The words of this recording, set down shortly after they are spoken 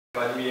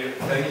Vladimir,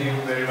 thank you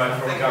very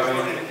much for coming.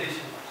 For the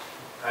invitation.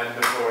 And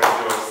the floor is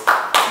yours.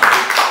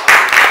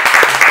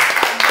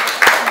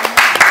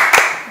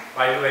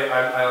 By the way,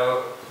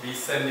 I'll be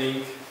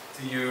sending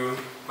to you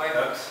My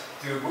books.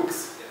 2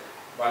 books.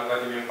 One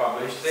Vladimir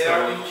published. They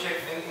are in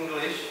Czech and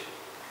English,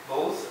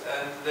 both,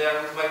 and they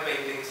are with my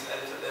paintings,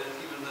 and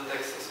even the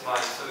text is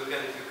mine, so you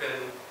can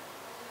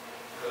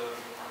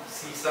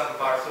see some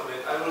parts of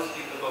it. I will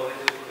speak about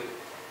it a little bit.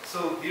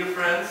 So, dear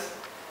friends,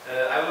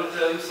 I will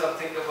tell you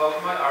something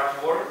about my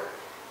artwork,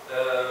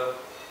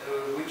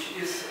 which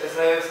is, as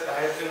I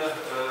have been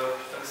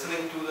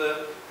listening to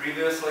the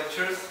previous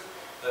lectures,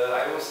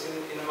 I was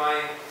in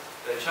my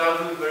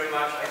childhood very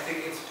much, I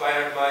think,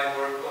 inspired by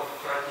work of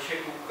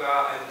František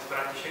Kupka and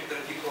František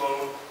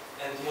Drtikol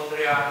and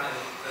Mondrian and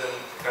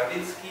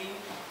Kandinsky,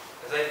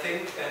 as I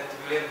think, and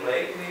William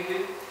Blake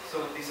maybe.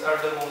 So these are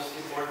the most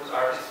important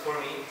artists for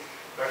me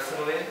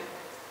personally,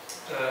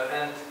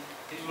 and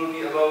it will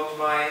be about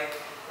my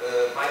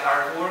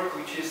artwork,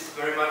 which is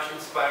very much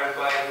inspired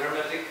by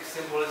Hermetic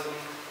symbolism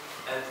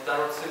and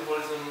Tarot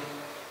symbolism.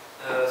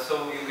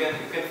 So you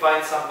can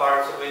find some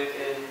parts of it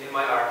in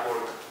my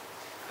artwork.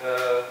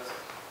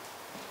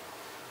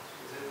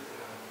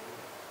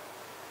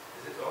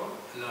 Is it on?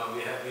 No,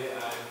 I've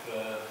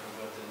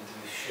forgotten to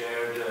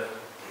share the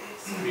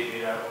screen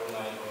with our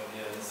online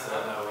audience.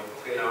 Now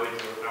it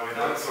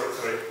works.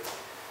 Sorry.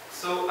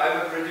 So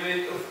I'm a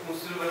graduate of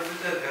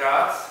University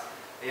Graz,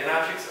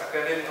 Janáčeks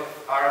Academy of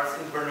Arts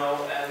in Brno,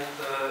 and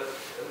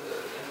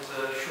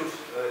Shoot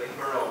in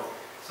Brno.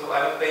 So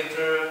I'm a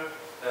painter,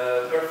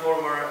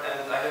 performer,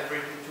 and I have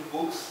written 2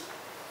 books.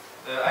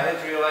 I had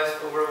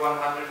realized over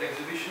 100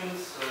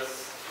 exhibitions.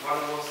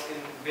 One was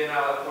in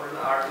Biennale of Modern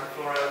Art in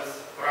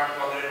Florence, Prague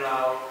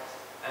Quadriennale,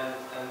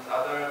 and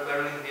other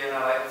Berlin, Vienna,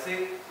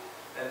 Leipzig,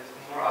 and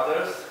more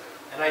others.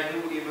 And I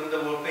do even the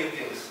wall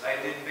paintings. I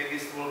did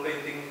biggest wall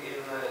painting in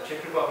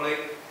Czech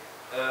Republic,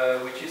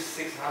 which is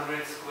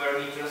 600 square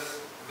meters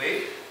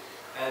big,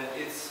 and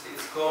it's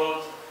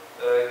called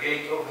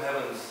Gate of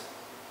Heavens,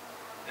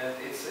 and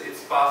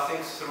it's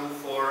passing through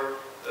 4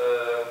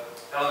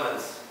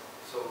 elements.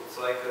 So it's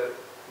like a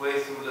way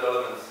through the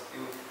elements.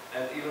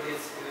 And even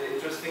it's an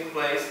interesting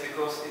place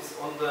because it's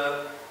on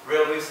the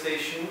railway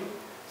station.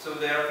 So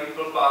there are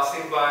people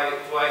passing by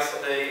twice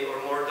a day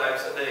or more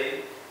times a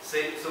day.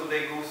 So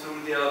they go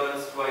through the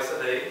elements twice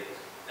a day.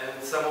 And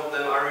some of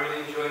them are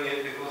really enjoying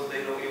it because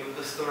they know even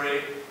the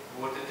story,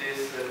 what it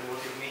is and what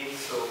it means.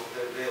 So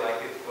they like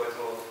it quite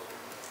a lot.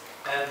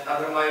 And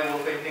other my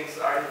wall paintings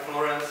are in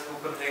Florence,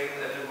 Copenhagen,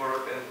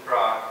 Edinburgh, and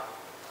Prague.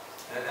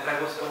 And I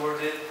was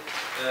awarded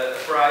a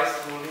prize,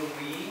 Golden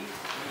V,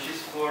 which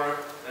is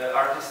for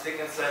artistic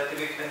and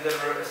scientific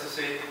endeavor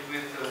associated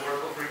with the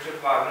work of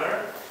Richard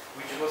Wagner,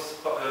 which was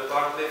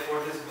partly for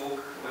this book,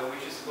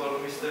 which is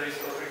called Mysteries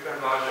of Richard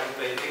Wagner in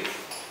Paintings,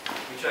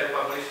 which I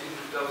published in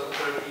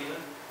 2013.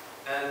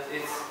 And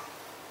it's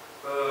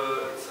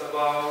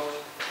about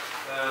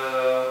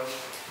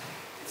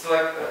it's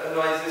like an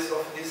analysis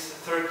of these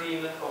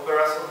 13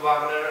 operas of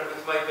Wagner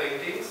with my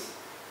paintings.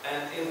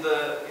 And in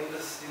the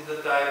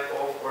type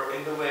of, or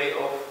in the way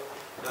of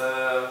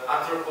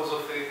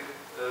anthroposophic,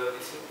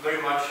 it's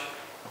very much,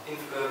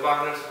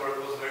 Wagner's work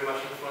was very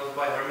much influenced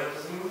by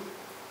Hermetism,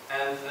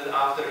 and then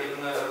after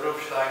even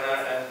Rudolf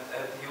Steiner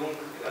and Jung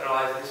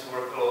analyzed this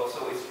work a lot,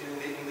 so it's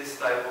in this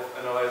type of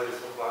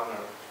analysis of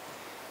Wagner.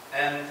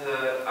 And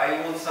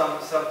I won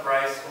some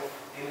prize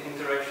in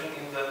interaction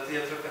in the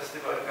theater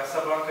festival in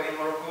Casablanca in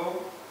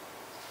Morocco.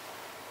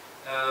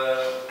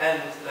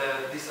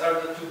 These are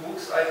the 2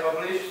 books I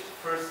published.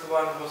 First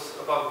one was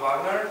about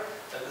Wagner,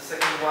 and the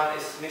second one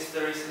is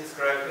Mysteries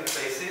Inscribed in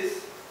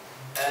Faces.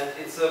 And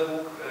it's a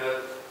book,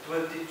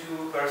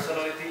 22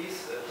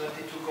 personalities,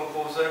 22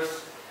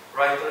 composers,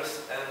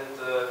 writers, and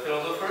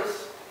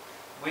philosophers,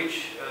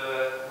 which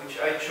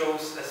I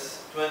chose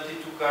as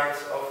 22 cards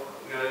of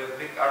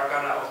big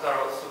arcana of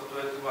tarot, so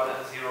 21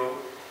 and 0,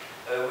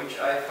 which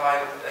I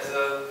find as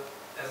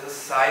a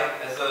sign,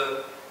 as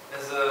a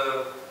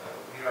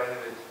here I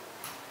have it.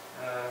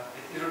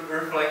 It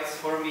reflects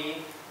for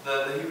me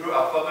the Hebrew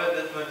alphabet,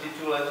 the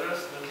 22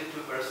 letters,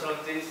 22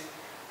 personalities,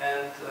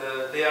 and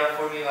they are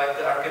for me like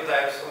the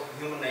archetypes of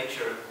human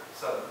nature.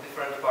 So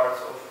different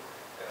parts of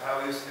how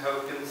you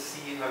can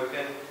see, how you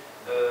can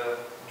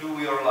do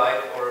your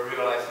life or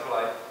realize your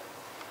life.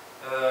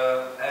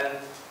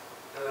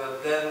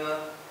 Then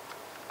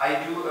I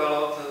do a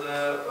lot of the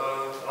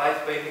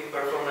live painting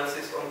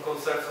performances on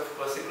concerts of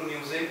classical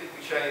music,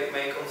 which I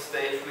make on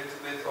stage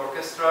with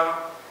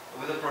orchestra,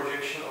 with a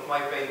projection of my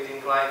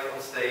painting live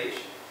on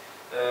stage.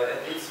 And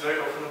it's very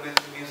often with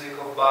music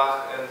of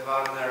Bach and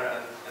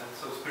Wagner and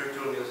so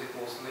spiritual music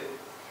mostly.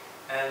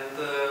 And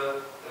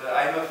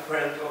I'm a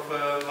friend of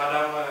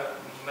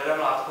Madame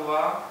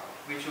Látkova,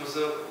 which was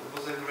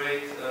a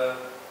great,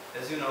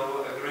 as you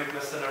know, a great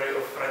mercenary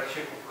of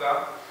František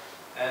Kupka.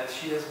 And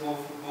she has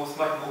both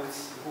my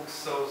books,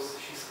 so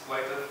she's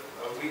quite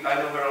I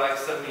know her like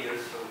 7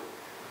 years. So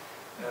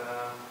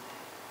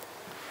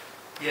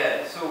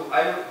yeah, so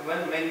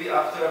when maybe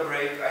after a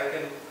break I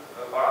can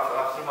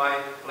after my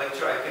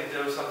lecture, I can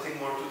tell you something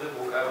more to the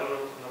book. I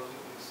will not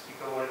speak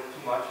about it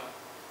too much.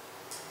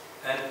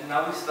 And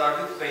now we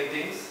start with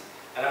paintings,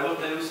 and I will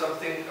tell you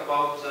something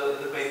about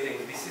the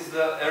painting. This is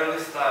the early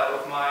style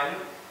of mine,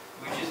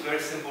 which is very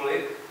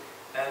symbolic.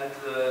 And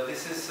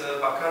this is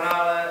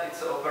Bacchanale.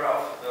 It's an opera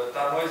of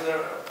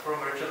Tannhäuser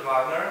from Richard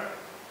Wagner.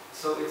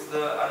 So it's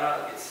the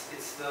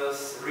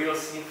real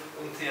scene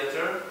in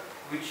theater,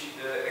 which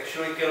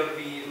actually cannot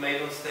be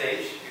made on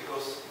stage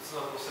because it's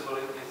not possible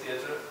in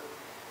theater.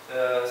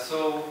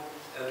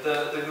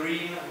 The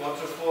green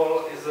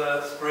waterfall is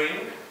a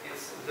spring.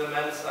 The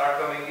men are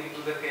coming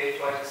into the cave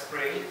like a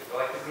spring,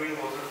 like a green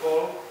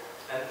waterfall,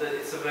 and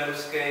it's a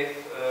Venus cave,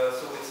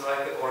 so it's like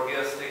an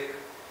orgiastic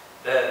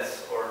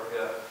dance,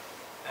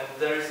 And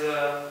there is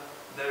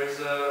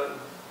a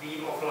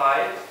beam of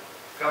light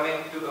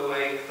coming to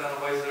awake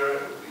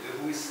Tannhäuser,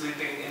 who is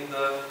sleeping in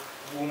the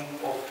womb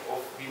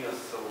of Venus.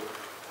 So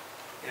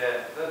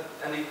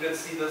and you can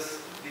see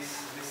these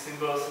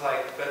symbols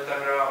like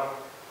pentagram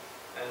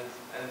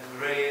and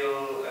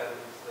grail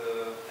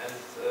and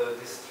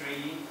this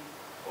tree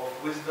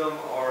of wisdom,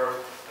 or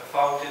a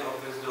fountain of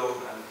wisdom,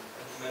 and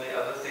many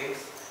other things.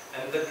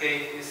 And the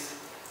cave is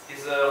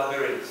a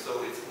labyrinth,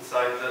 so it's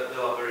inside the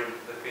labyrinth.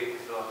 The cave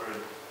is a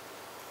labyrinth.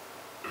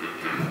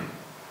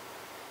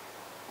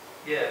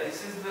 This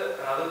is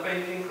another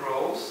painting,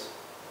 Rose.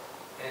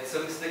 It's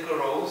a mystical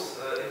rose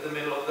in the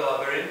middle of the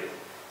labyrinth.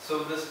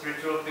 So the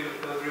spiritual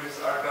pilgrims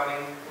are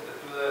coming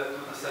to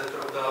the center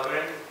of the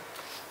labyrinth,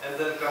 and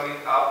then coming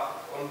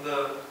up on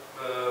the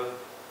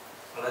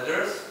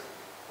ladders,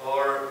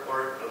 or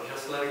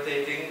just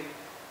levitating.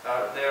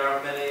 There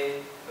are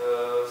many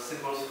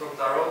symbols from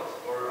tarot,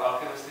 or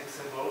alchemistic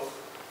symbols,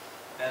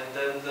 and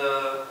then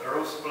the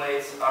rose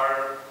plates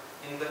are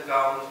in the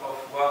count of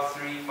 1,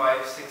 3,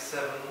 5, 6,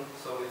 7.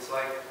 So it's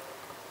like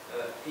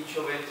each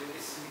of it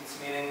is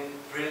meaning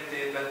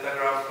Trinity,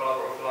 pentagram,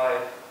 flower of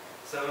light,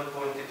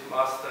 7-pointed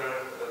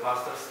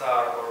master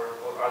star,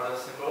 or other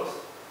symbols.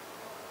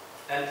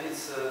 And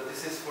this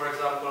is, for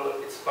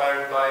example,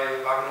 inspired by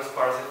Wagner's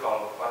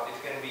Parsifal, but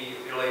it can be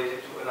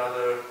related to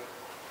another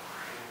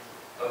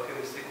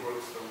alchemistic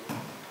works too.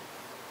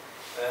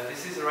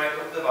 This is Rite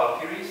of the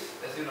Valkyries,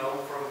 as you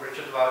know from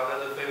Richard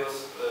Wagner, the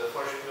famous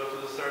Vorspiel to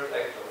the third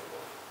act of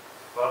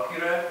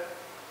Valkyrie.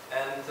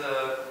 And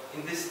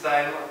in this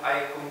time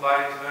I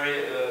combined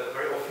very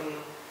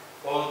often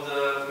all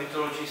the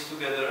mythologies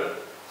together.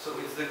 So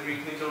it's the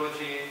Greek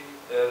mythology,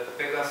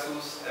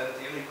 Pegasus and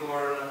the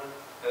unicorn,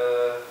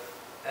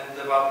 and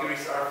the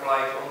Valkyries are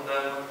flying on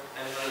them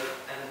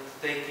and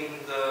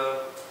taking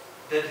the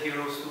dead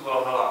heroes to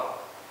Valhalla,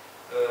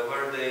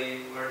 where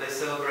they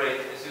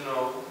celebrate, as you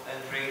know, and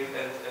drink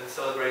and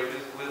celebrate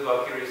with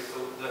Valkyries. So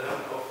the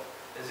hymn of,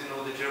 as you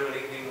know, the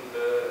Germanic hymn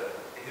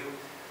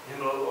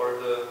or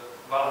the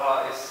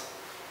Valhalla is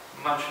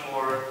much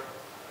more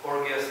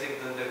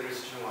orgiastic than the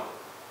Christian one.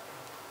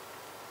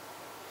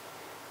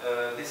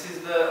 This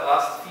is the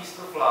last feast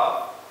of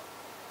love,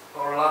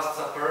 or Last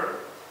Supper,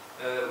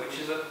 which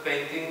is a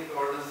painting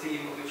or the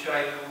theme which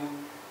I do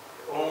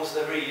almost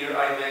every year.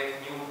 I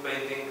make new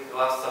painting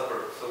Last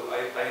Supper. So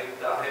I have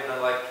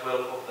done like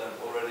 12 of them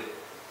already.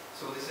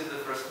 So this is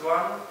the first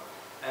one,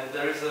 and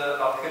there is an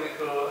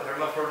alchemical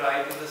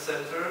hermaphrodite in the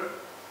center,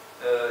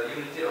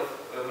 unity of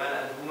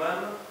man and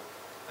woman,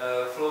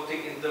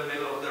 floating in the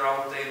middle of the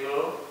round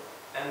table,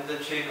 and the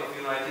chain of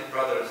united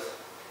brothers.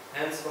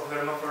 Hands of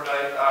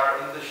hermaphrodite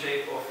are in the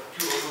shape of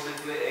two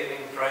oppositely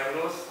aiming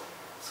triangles,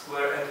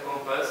 square and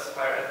compass,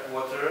 fire and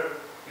water,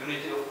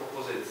 unity of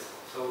opposites.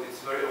 So it's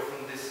very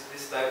often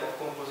this type of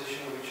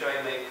composition which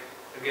I make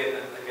again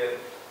and again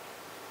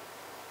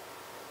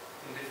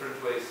in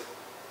different ways.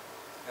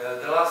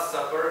 The Last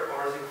Supper,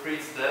 or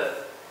Siegfried's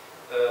death.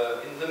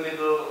 In the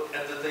middle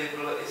at the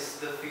table is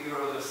the figure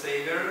of the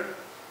Savior,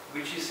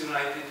 which is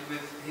united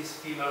with his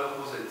female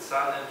opposite,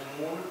 Sun and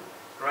Moon,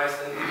 Christ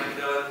and the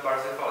Magdalene,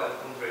 Parsifal and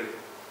Condrate.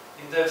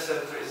 In their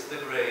center is the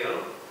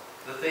Grail.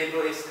 The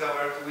table is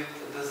covered with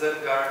the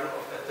Zen garden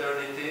of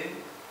eternity.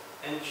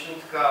 Ancient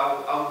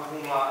cow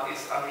Audhumla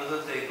is under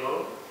the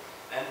table,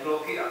 and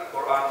Loki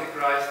or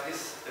Antichrist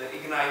is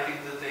igniting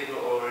the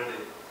table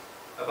already.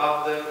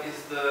 Above them is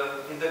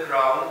in the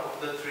crown of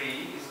the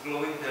tree is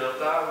glowing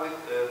Delta with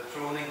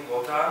throning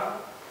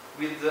Wotan,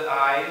 with the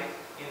eye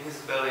in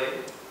his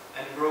belly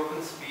and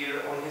broken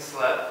spear on his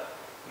lap,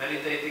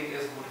 meditating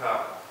as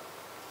Buddha.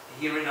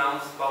 He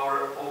renounced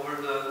power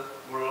over the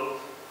world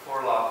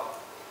for love.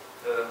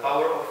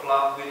 Power of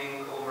love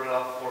winning over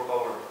love for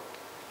power.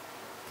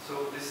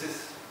 So this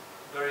is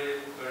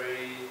very,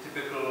 very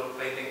typical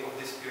painting of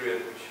this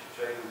period, which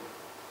I do.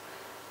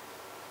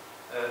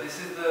 This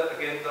is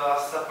again the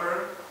Last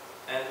Supper,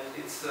 and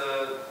it's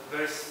a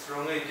very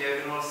strongly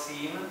diagonal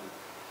scene,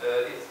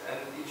 and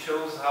it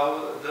shows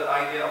how the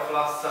idea of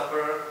Last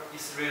Supper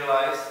is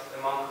realized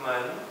among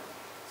men.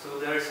 So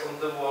there is on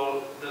the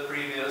wall the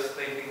previous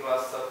painting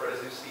Last Supper,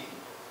 as you see,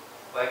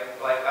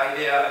 like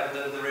idea and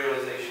then the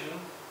realization.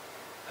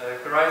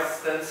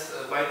 Christ stands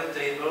by the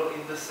table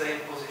in the same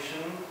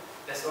position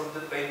as on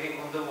the painting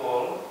on the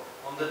wall.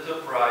 On On the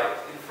top right,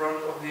 in front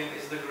of him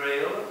is the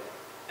Grail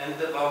and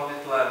the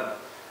bounded lamb.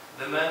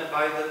 The men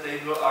by the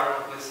table are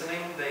not listening,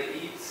 they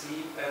eat,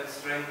 sleep, and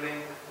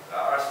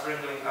are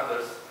strangling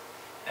others,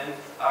 and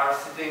are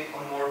sitting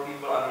on more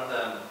people under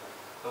them.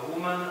 A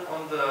woman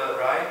on the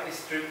right is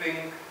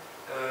stripping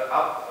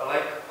up a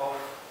leg of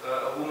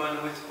a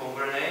woman with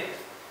pomegranate,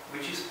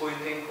 which is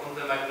pointing on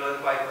the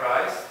Magdalene by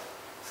Christ,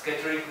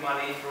 scattering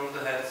money from the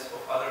hands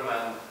of other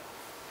men.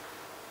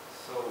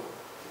 So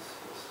this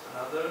was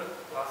another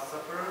Last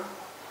Supper.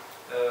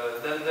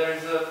 Then there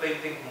is a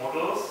painting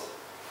models.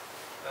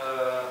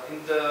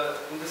 In the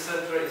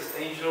center is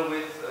angel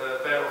with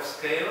a pair of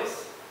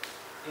scales.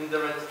 In the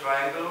red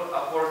triangle,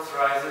 upwards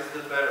rises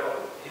the pair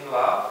in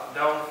love.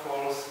 Down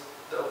falls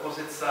the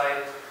opposite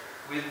side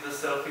with the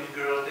selfish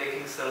girl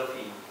taking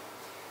selfie.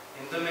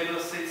 In the middle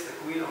sits a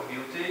queen of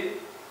beauty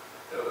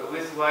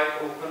with wide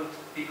opened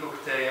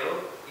peacock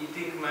tail,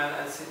 eating men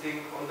and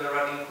sitting on the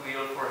running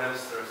wheel for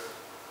hamsters.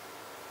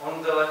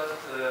 On the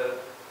left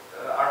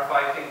are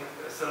fighting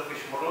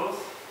selfish models.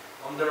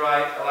 On the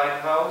right, a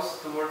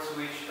lighthouse towards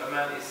which a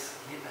man is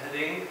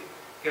heading,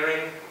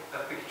 carrying a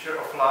picture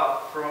of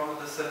love from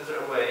the center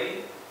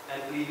away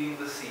and leaving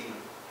the scene.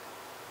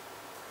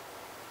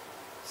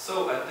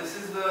 So, and this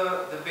is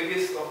the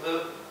biggest of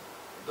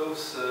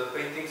those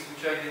paintings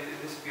which I did in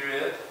this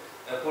period.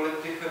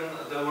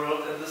 Polyptychon, the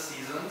world and the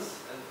seasons,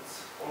 and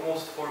it's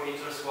almost 4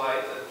 meters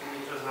wide and 2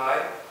 meters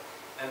high,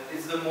 and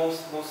it's the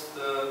most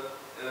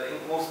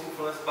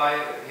influenced by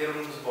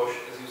Hieronymus Bosch,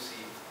 as you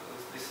see,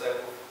 this type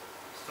of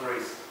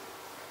stories.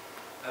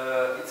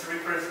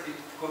 It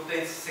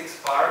contains 6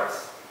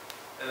 parts,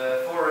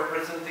 4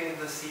 representing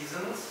the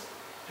seasons,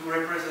 2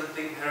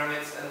 representing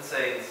hermits and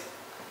saints.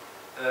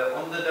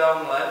 On the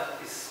down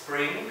left is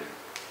spring,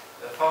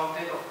 a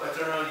fountain of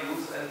eternal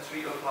youth and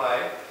tree of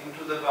life.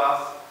 Into the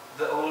bath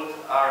the old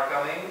are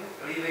coming,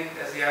 living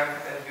as young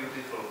and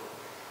beautiful.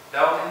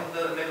 Down in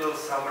the middle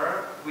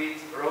summer,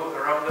 with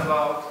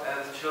roundabout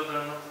and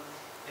children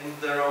in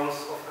the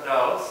roles of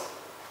adults.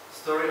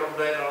 Story of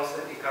Daedalus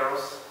and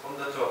Icarus on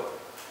the top.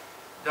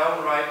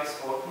 Down right is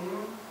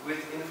autumn, with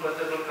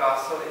inflatable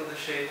castle in the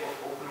shape of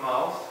open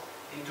mouth,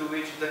 into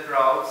which the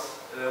crowds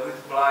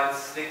with blind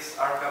sticks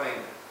are coming.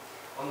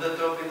 On the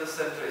top in the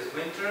center is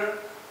winter,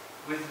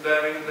 with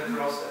bearing the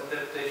cross and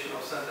temptation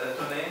of St.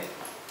 Anthony,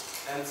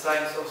 and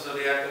signs of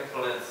zodiac and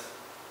planets.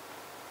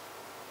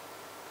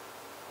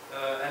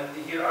 And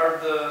here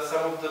are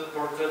some of the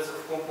portraits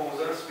of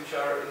composers which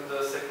are in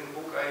the second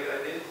book I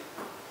did.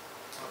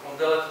 On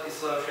the left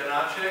is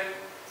Janáčeks,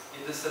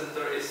 in the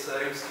center is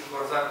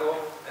Rimský-Korsakov,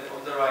 and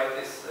on the right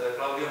is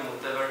Claudio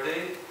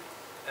Monteverdi,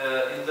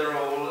 in the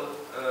role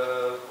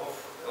of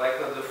like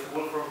the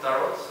fool from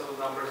Tarot, so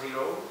number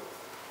 0.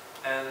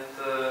 And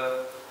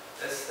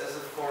as a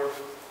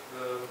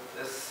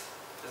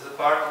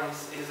part,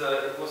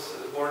 it was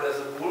born as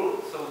a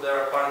bull, so there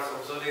are parts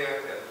of zodiac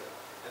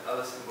and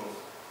other symbols.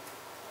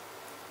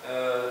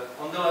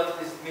 On the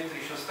left is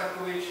Dmitry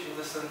Shostakovich, in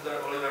the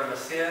center Oliver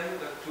Messiaen,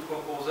 the 2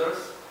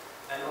 composers,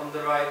 and on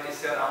the right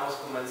is Jan Amos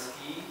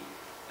Komenský,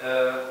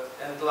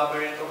 and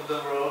Labyrinth of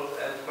the World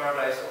and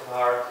Paradise of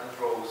Heart and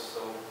Rose,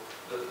 so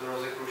the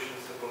Rosicrucian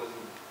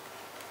symbolism.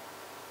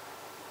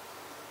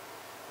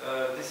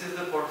 This is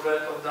the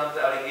portrait of Dante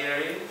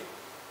Alighieri,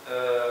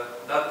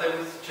 Dante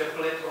with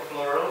chaplet of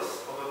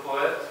laurels of a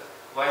poet,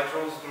 white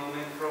rose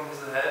blooming from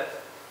his head,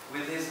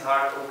 with his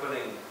heart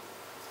opening.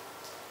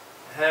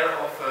 Hair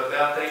of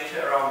Beatrice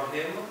around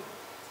him.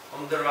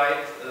 On the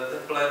right,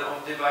 the plan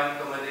of Divine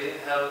Comedy,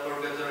 Hell,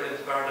 Purgatory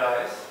and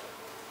Paradise,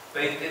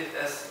 painted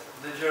as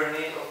the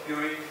journey of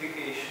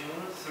purification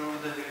through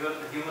the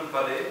human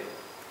body,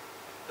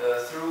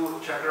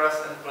 through chakras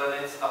and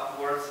planets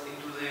upwards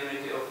into the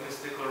unity of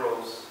mystical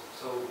rose.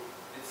 So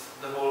it's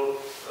the whole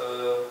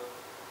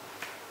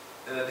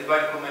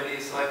Divine Comedy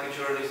is like a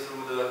journey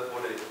through the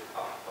body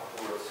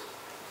upwards.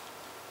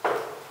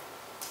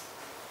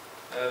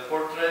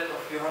 Portrait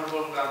of Johann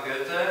Wolfgang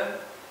Goethe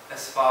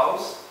as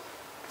Faust,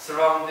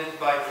 surrounded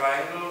by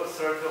triangle,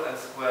 circle and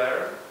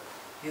square.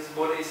 His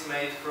body is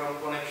made from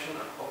connected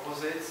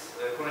opposites,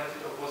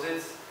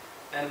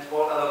 and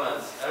all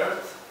elements: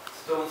 earth,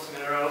 stones,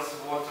 minerals,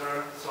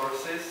 water,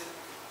 sources,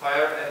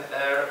 fire and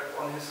air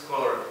on his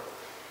collar.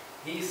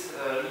 He is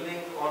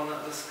leaning on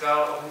the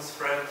skull of his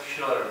friend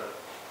Schiller.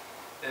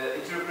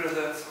 It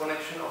represents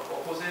connection of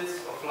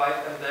opposites, of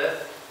life and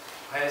death,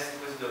 highest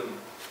wisdom.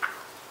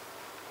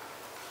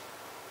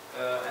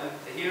 And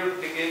here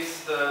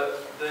begins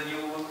the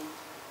new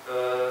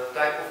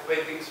type of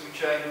paintings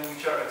which I do,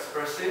 which are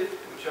expressive,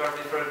 which are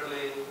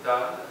differently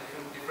done,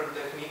 different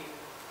technique.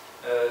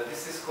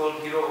 This is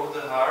called Hero of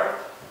the Heart.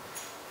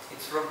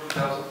 It's from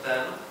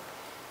 2010,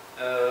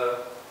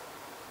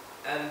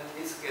 and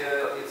it's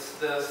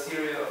the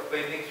series of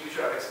paintings which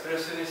are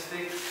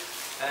expressionistic,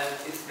 and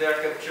they are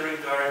capturing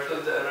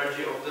directly the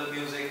energy of the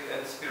music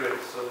and spirit.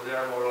 So they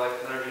are more like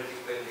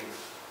energetic paintings.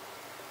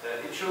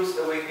 It shows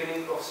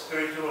awakening of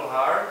spiritual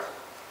heart,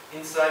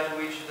 inside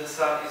which the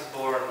sun is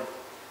born.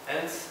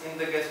 Hence, in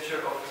the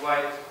gesture of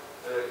white,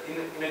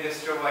 in a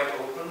gesture wide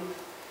open,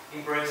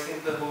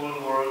 embracing the whole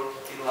world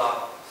in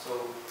love. So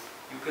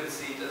you can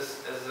see it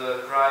as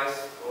a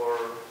Christ or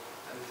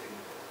anything,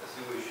 as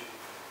you wish.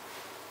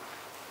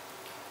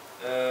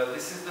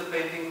 This is the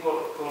painting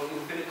called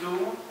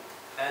Infinitum,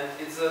 and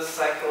it's a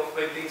cycle of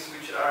paintings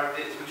which I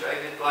did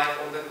live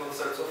on the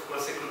concerts of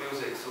classical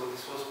music. So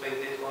this was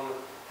painted on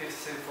 5th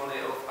Symphony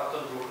of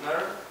Anton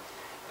Bruckner,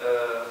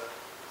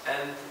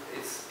 and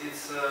it's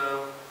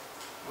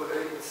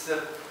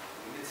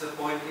a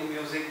point in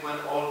music when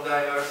all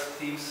diverse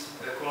themes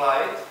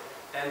collide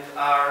and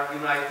are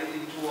united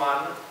into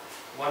one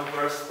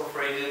burst of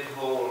radiant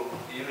whole,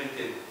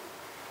 unity.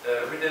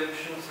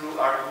 Redemption through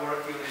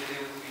artwork, unity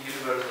with the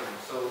universal.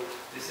 So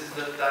this is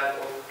the type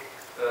of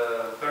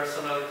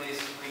personalities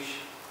which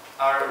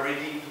are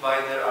redeemed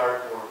by their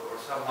artwork, or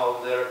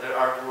somehow their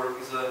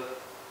artwork is a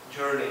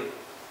journey.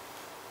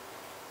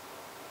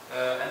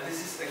 And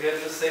this is again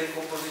the same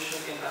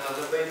composition in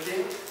another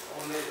painting,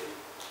 only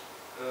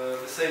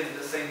the same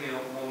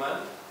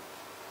moment.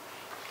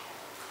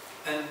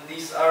 And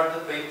these are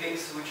the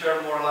paintings which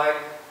are more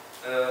like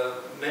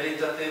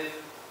meditative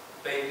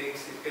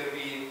paintings. It can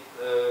be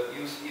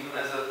used even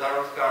as a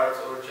tarot cards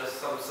or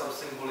just some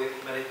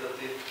symbolic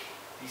meditative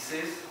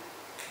pieces.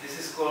 This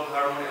is called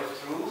Harmony of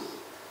Truth,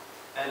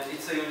 and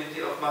it's a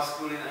unity of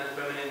masculine and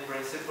feminine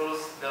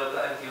principles,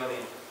 delta and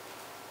yoni.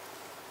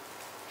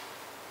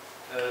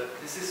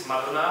 This is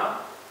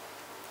Madonna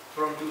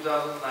from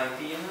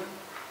 2019.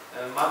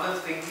 Mother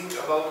thinking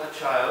about a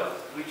child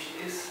which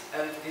is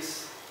and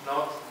is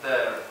not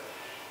there.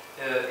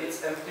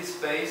 It's empty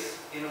space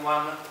in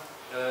one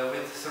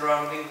with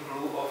surrounding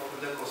blue of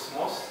the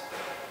cosmos,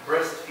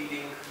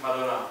 breastfeeding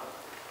Madonna.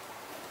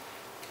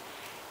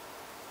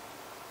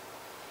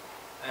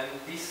 And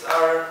these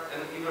are,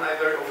 and even I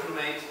very often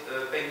made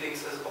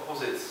paintings as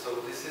opposites.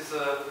 So this is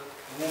a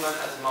woman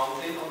as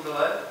mountain on the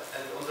left,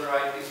 and on the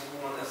right is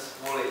woman as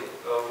valley.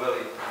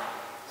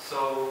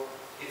 So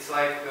it's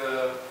like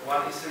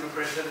one is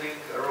representing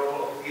a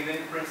role of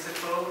giving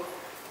principle,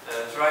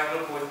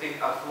 triangle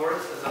pointing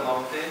upwards as a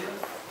mountain,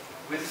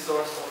 with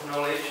source of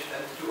knowledge,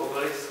 and two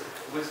obelisks,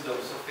 wisdom,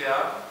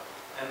 Sophia,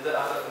 and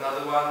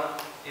another one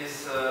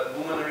is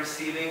woman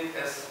receiving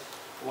as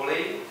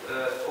volley,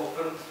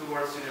 open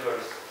towards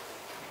universe.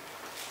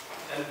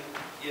 And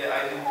yeah,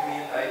 I didn't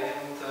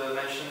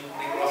mention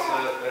Nicholas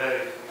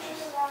Rerich, which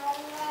is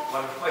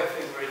one of my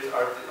favorite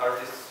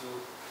artists too.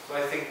 So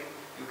I think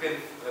you can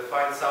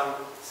find some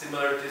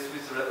similarities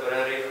with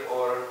Rerich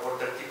or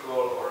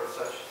Dertikol or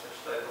such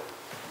type of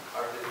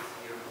artists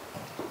here.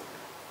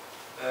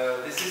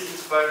 This is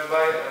inspired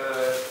by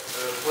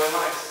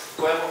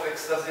Poem of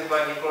Ecstasy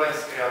by Nikolai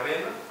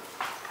Scriabin.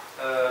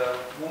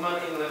 Woman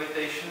in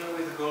levitation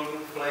with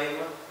golden flame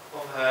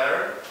of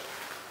hair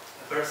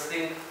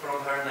bursting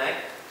from her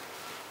neck.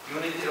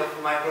 Unity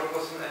of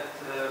microcosm and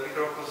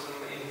microcosm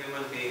in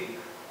human being.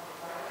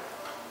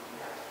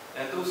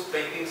 And those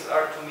paintings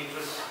are 2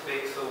 meters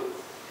big, so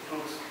it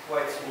looks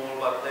quite small,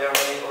 but there are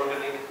many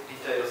organic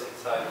details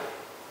inside.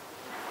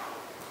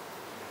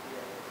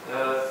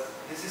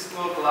 This is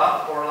called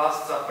Love or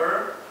Last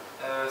Supper.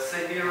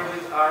 Savior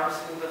with arms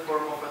in the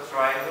form of a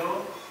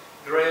triangle,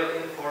 Grail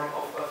in form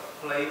of a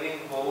flaming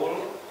bowl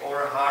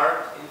or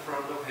heart in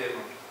front of him.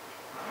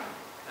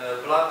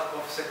 Blood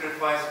of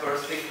sacrifice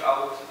bursting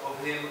out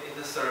of him in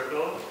the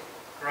circle,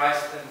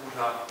 Christ and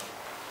Buddha.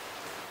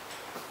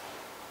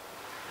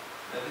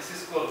 This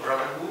is called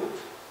Brotherhood.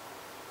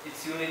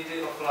 It's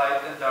unity of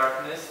light and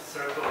darkness,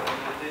 circle of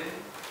unity.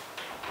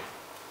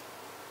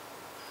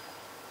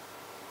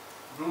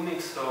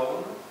 Blooming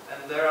stone,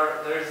 and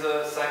there is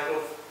a cycle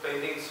of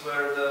paintings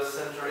where the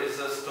center is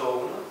a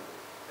stone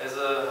as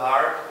a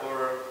heart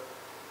or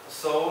a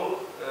soul,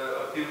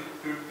 a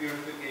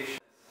purification.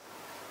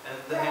 And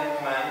the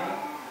hanged man,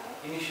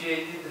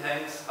 initiated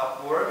hangs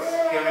upwards,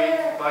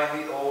 carried by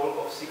the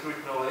awe of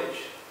secret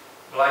knowledge,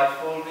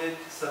 blindfolded,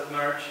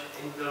 submerged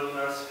in the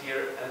lunar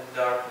sphere and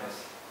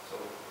darkness. So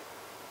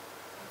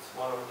it's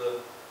one of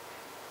the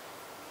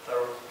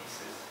tarot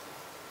pieces.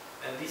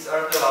 And these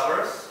are the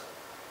lovers.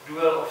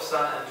 Duel of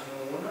sun and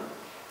moon.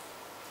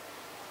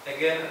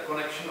 Again, a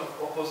connection of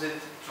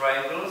opposite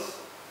triangles.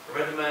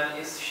 Red man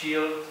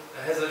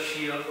has a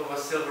shield of a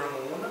silver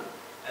moon,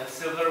 and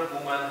silver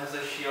woman has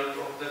a shield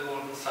of the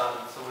golden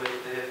sun. So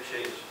they have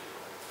changed.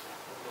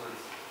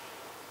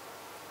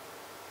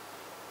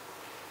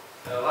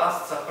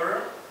 Last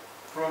Supper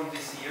from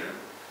this year.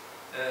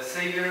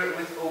 Savior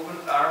with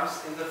opened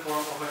arms in the form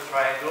of a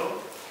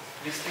triangle.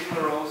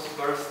 Mystical rose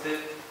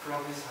bursted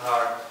from his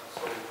heart.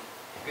 So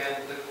again,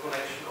 the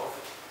connection of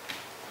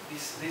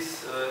these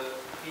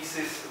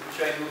pieces which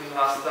I do in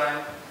last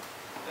time,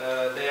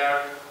 they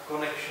are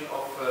connection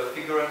of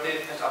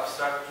figurative and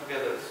abstract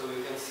together. So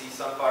you can see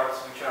some parts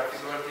which are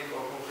figurative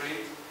or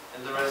concrete,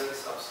 and the rest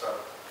is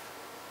abstract.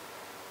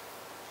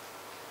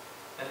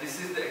 And this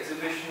is the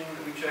exhibition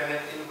which I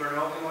had in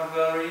Brno in one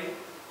gallery,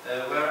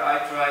 where I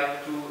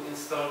tried to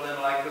install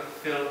them like a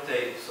film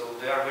tape. So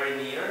they are very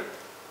near,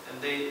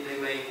 and they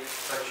make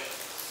such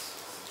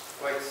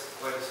quite a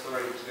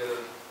story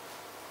together.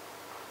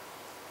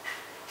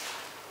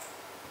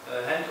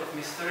 Hand of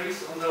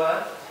Mysteries on the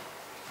left,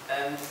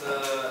 and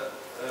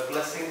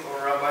Blessing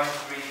or Rabbi's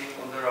Greeting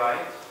on the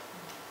right.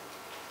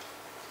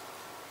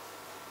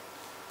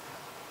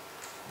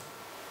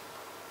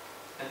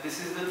 And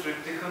this is the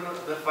triptychon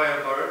of the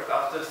Firebird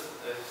after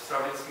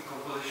Stravinsky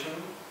composition.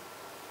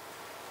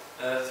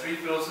 3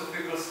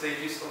 philosophical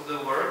stages of the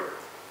work: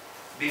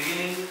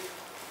 beginning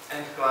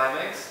and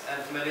climax,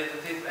 and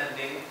meditative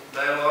ending,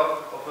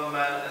 dialogue of a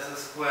man as a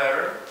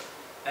square,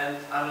 and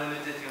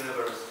unlimited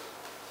universe.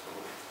 So,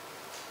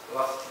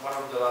 one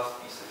of the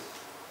last pieces.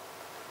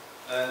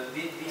 And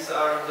these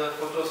are the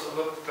photos of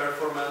a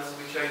performance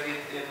which I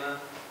did in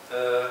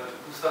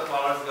Gustav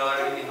Mahler's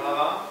gallery in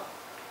Hlava.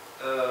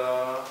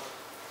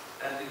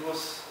 And it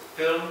was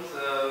filmed,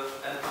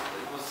 and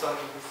it was some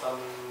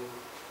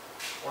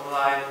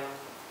online,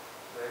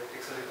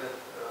 jak se řekne,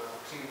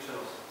 přímý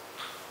přenos.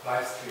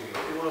 Live streaming.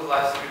 It was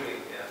live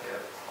streaming,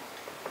 yeah.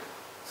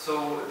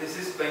 So this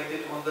is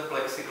painted on the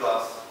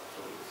plexiglass.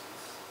 So it's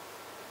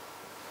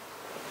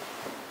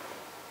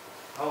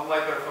how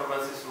my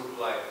performances look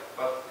like.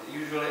 But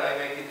usually I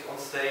make it on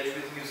stage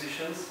with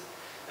musicians,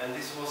 and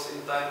this was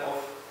in time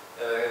of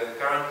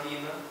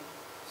quarantine.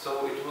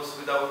 So it was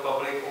without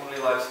public, only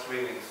live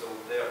streaming. So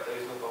there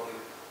is no public.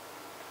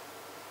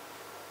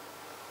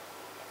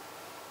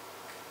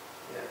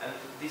 Yeah, and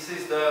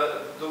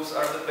those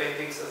are the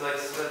paintings, as I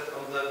said,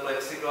 on the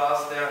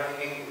plexiglass. They are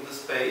hanging in the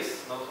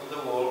space, not on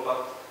the wall,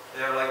 but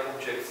they are like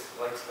objects,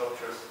 like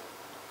sculptures.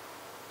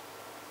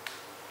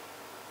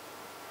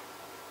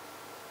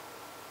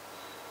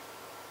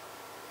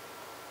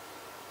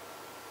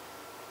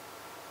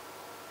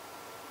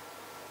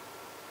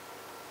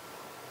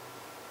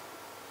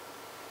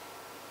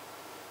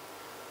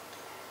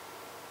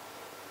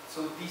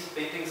 So these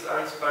paintings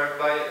are inspired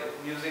by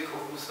music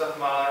of Gustav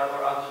Mahler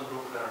or Anton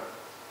Bruckner.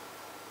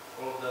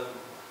 All of them.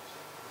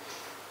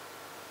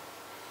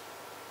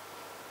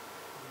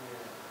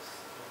 Yes.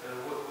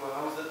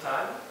 How is the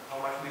time? How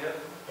much we have?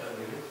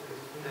 10 minutes.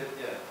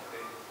 Yeah,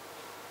 okay.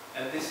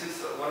 And this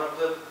is one of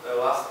the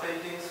last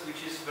paintings,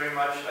 which is very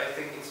much, I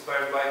think,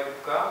 inspired by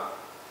Kupka.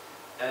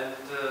 And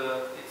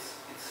it's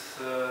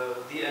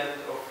the end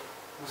of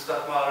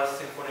Gustav Mahler's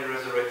Symphony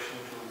Resurrection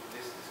to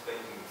this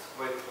painting. It's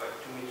quite like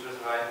 2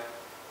 meters high.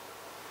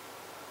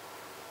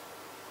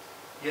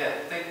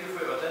 Yeah, thank you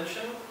for your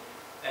attention.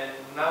 And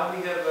now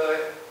we have